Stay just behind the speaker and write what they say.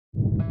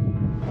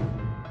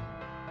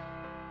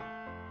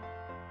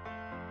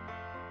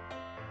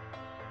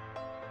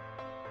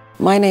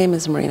My name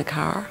is Marina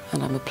Carr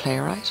and I'm a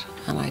playwright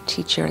and I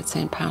teach here at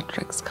St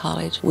Patrick's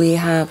College. We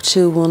have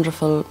two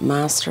wonderful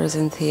masters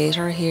in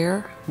theatre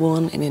here,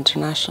 one in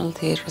International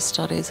Theatre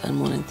Studies and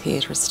one in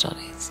Theatre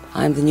Studies.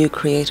 I'm the new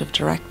creative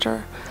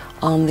director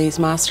on these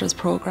master's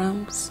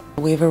programs.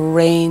 We have a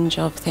range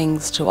of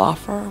things to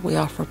offer. We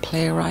offer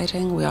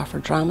playwriting, we offer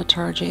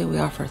dramaturgy, we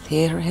offer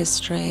theatre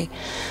history,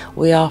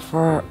 we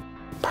offer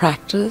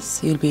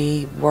practice. You'll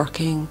be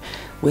working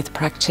with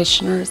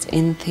practitioners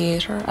in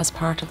theatre as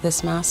part of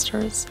this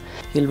master's.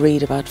 You'll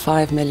read about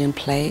 5 million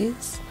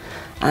plays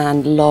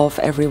and love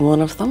every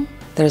one of them.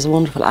 There's a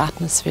wonderful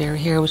atmosphere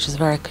here which is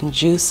very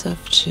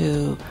conducive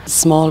to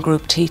small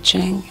group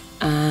teaching,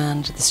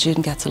 and the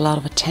student gets a lot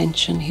of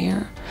attention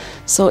here.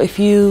 So if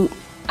you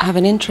have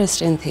an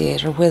interest in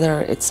theatre,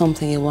 whether it's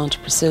something you want to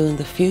pursue in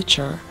the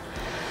future,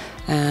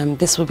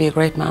 this would be a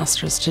great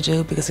master's to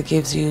do because it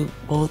gives you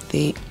both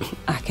the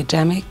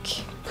academic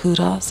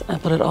kudos,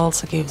 but it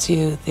also gives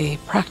you the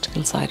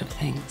practical side of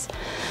things.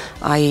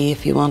 I.e.,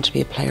 if you want to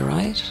be a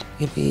playwright,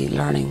 you'll be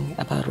learning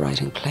about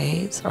writing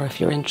plays, or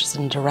if you're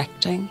interested in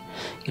directing,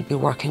 you'll be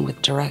working with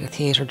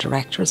theatre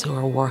directors who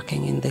are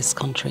working in this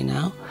country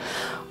now,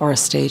 or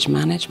stage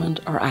management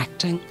or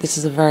acting. This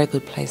is a very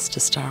good place to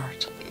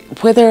start.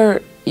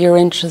 Whether you're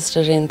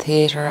interested in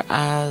theatre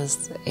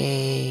as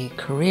a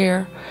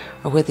career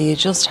or whether you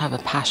just have a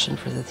passion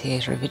for the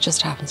theatre, if it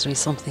just happens to be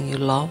something you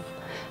love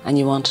and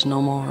you want to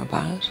know more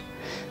about,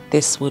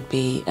 this would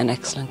be an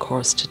excellent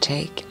course to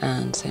take,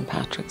 and St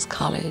Patrick's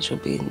College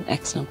would be an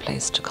excellent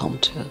place to come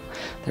to.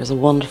 There's a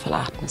wonderful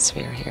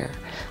atmosphere here.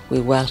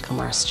 We welcome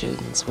our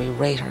students. We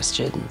rate our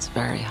students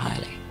very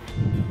highly.